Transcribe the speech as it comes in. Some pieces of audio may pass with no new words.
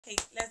Hey,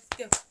 let's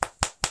go.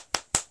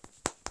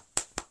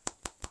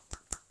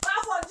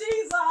 Clap for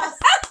Jesus.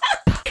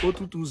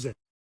 O22Z.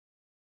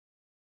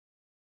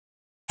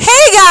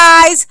 Hey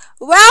guys,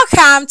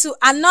 welcome to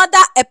another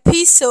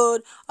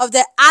episode of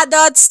the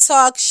Adult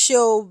Talk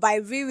Show by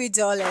Riri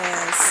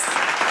Dollars.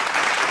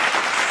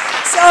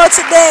 So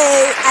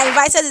today I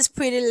invited this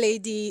pretty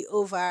lady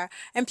over,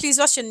 and please,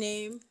 what's your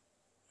name?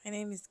 My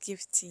name is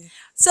Gifty.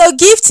 So,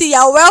 Gifty,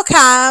 you're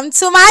welcome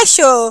to my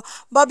show.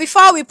 But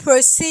before we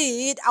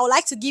proceed, I would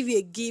like to give you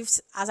a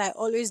gift, as I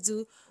always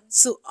do,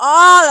 to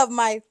all of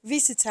my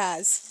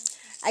visitors.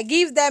 I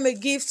give them a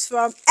gift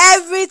from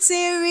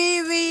Everything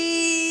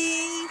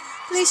Riri.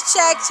 Please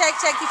check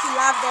if you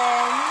love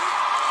them.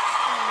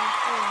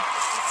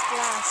 It's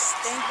glass.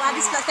 Thank Body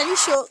you. splash. Can you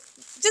show?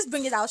 Just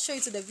bring it. I'll show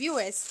it to the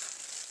viewers.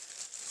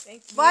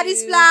 Thank you. Body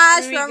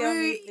splash Riri from got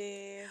Riri. me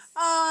this.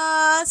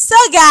 So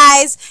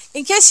guys,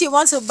 in case you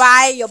want to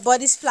buy your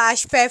body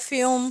splash,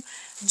 perfume,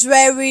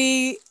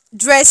 jewelry,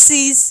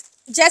 dresses,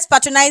 just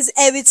patronize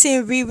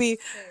Everything Riri.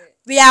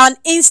 We are on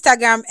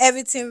Instagram,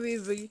 Everything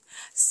Riri.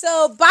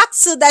 So back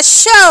to the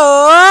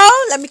show.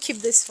 Let me keep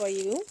this for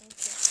you.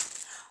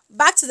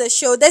 Back to the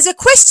show. There's a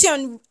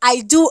question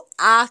I do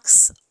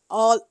ask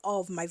all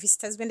of my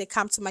visitors when they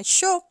come to my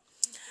show.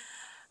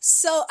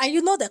 So, and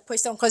you know the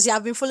question because you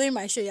have been following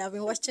my show, you have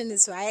been watching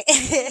this, right?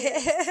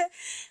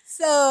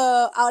 So,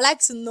 I would like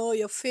to know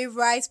your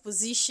favorite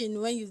position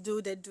when you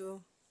do the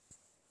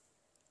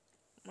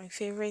My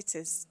favorite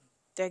is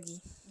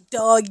doggy.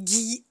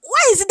 doggy.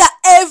 Why is it that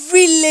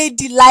every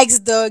lady likes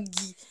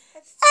doggy?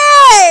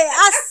 Hey,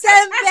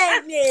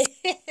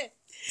 assemble.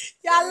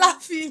 You're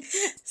laughing.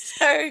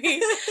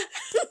 Sorry.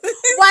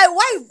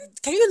 Why?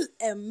 Can you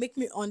make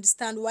me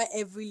understand why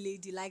every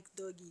lady likes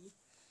doggy?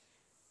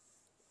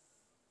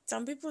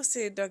 Some people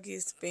say doggy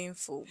is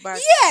painful, but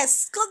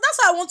Yes, because that's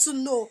what I want to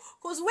know.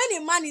 Because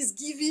when a man is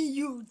giving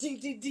you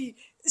the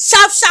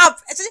sharp,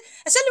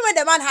 especially when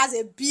the man has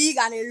a big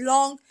and a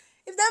long,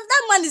 if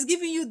that man is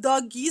giving you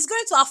doggy, it's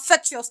going to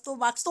affect your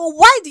stomach. So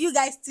why do you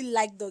guys still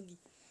like doggy?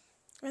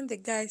 when the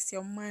guy is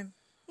your man,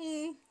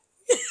 Hmm.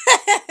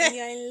 and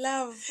you're in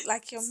love,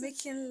 like you're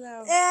making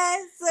love,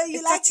 So you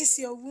it like touches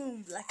your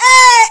womb, like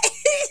Hey!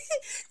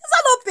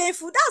 That's not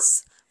painful.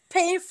 That's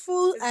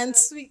painful It's and not-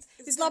 sweet.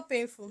 It's not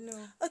painful. no.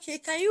 Okay,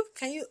 can you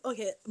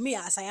okay, me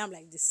as I am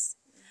like this.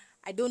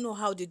 I don't know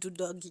how they do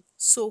doggy.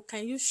 So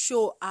can you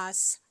show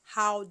us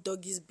how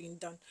doggy's being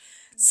done?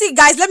 See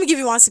guys, let me give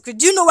you one secret.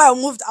 Do you know why I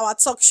moved our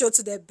talk show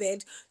to the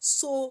bed?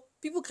 So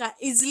people can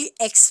easily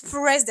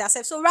express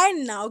themselves. So right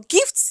now,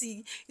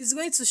 Gifty is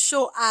going to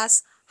show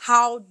us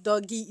how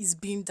doggy is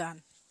being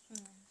done.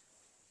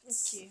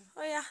 Okay.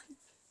 Oh yeah.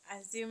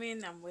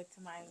 Assuming I'm with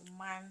my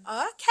man,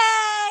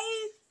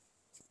 Okay.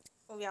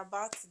 we're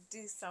about to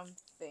do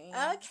something.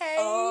 Okay.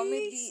 Or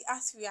maybe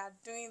as we are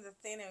doing the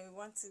thing and we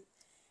want to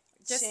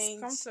Just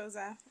change come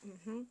closer.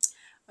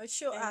 Or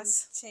show and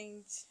us.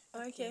 change.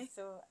 Okay.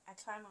 So I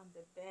climb on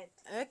the bed.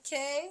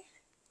 Okay.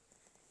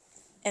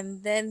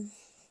 And then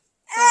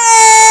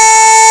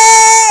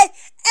Hey!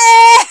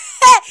 Hey!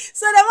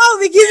 So the man will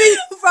be giving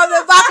you from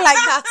the back like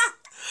that.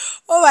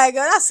 Oh my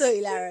god, that's so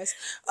hilarious.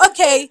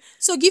 Okay,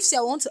 so Gifty,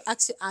 I want to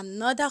ask you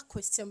another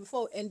question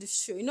before we end the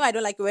show. You know I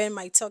don't like when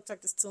my talk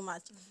is too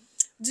much.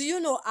 Do you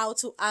know how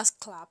to ask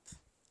clap?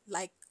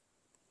 Like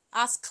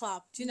ask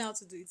clap. Do you know how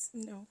to do it?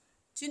 no.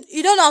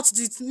 You don't know how to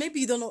do it. Maybe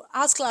you don't know.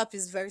 Ask clap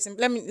is very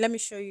simple. Let me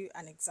show you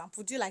an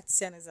example. Do you like to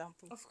see an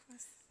example? Of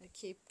course.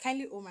 Okay,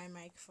 kindly hold my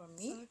mic for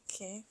me.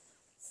 Okay.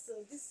 So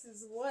this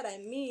is what I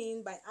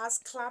mean by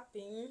ask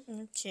clapping.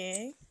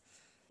 Okay.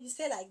 You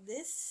say like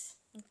this.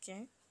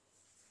 Okay.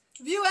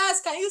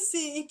 Viewers, can you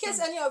see? In case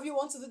any of you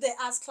want to do the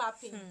ask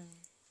clapping,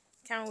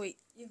 Can't wait.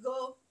 you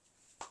go.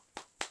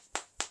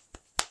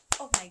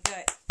 Oh my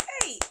god.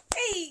 Hey,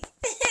 hey,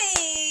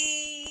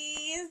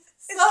 hey.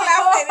 It's So-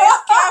 clapping,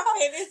 it's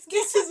clapping, it's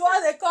This is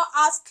what they call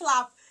ask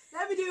clap.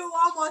 Let me do it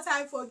one more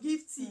time for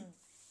Gifty.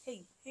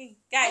 Hey, hey.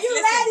 Guys, Are you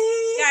listen.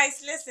 ready?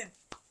 Guys, listen.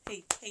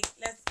 Hey, hey,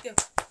 let's go.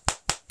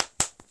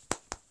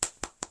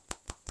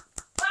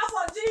 Clap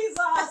for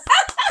Jesus.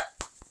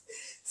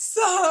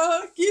 So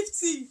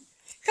Gifty,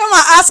 come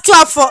on, ask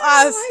clap for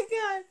us. Oh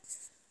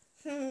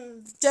my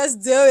god.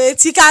 Just do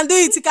it. You can do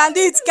it. You can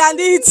do it. You can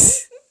do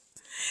it.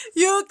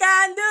 You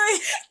can do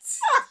it.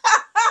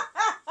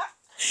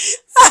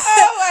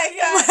 Oh my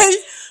god.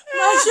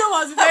 My show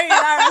was very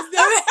hilarious.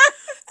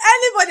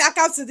 Anybody that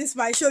comes to this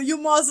my show, you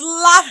must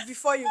laugh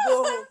before you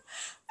go home.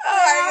 Oh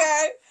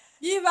my god.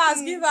 Give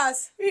us, give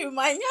us.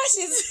 My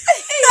nyash is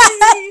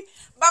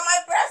but my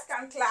breast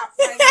can clap.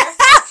 My breast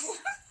can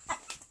clap.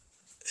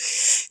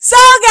 So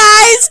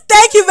guys,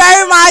 thank you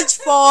very much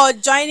for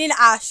joining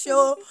our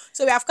show.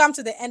 So we have come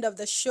to the end of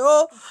the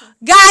show.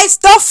 Guys,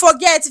 don't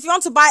forget, if you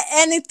want to buy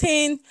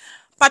anything,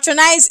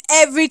 patronize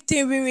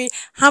Everything Riri.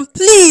 And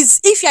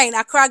please, if you're in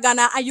Accra,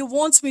 Ghana, and you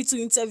want me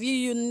to interview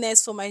you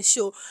next for my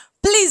show,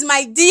 please,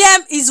 my DM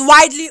is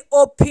widely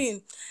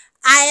open.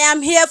 I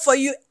am here for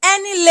you.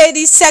 Any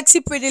lady,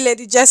 sexy, pretty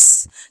lady,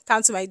 just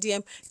come to my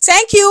DM.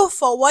 Thank you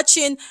for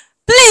watching.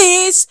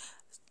 Please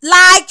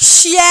like,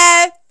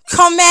 share,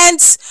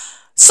 comment,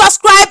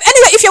 subscribe.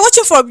 Anyway, if you're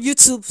watching from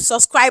YouTube,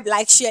 subscribe,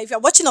 like, share. If you're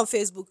watching on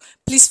Facebook,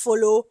 please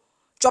follow,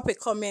 drop a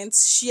comment,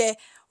 share.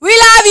 We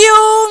love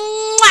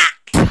you. Mwah!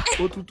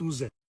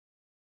 O22Z.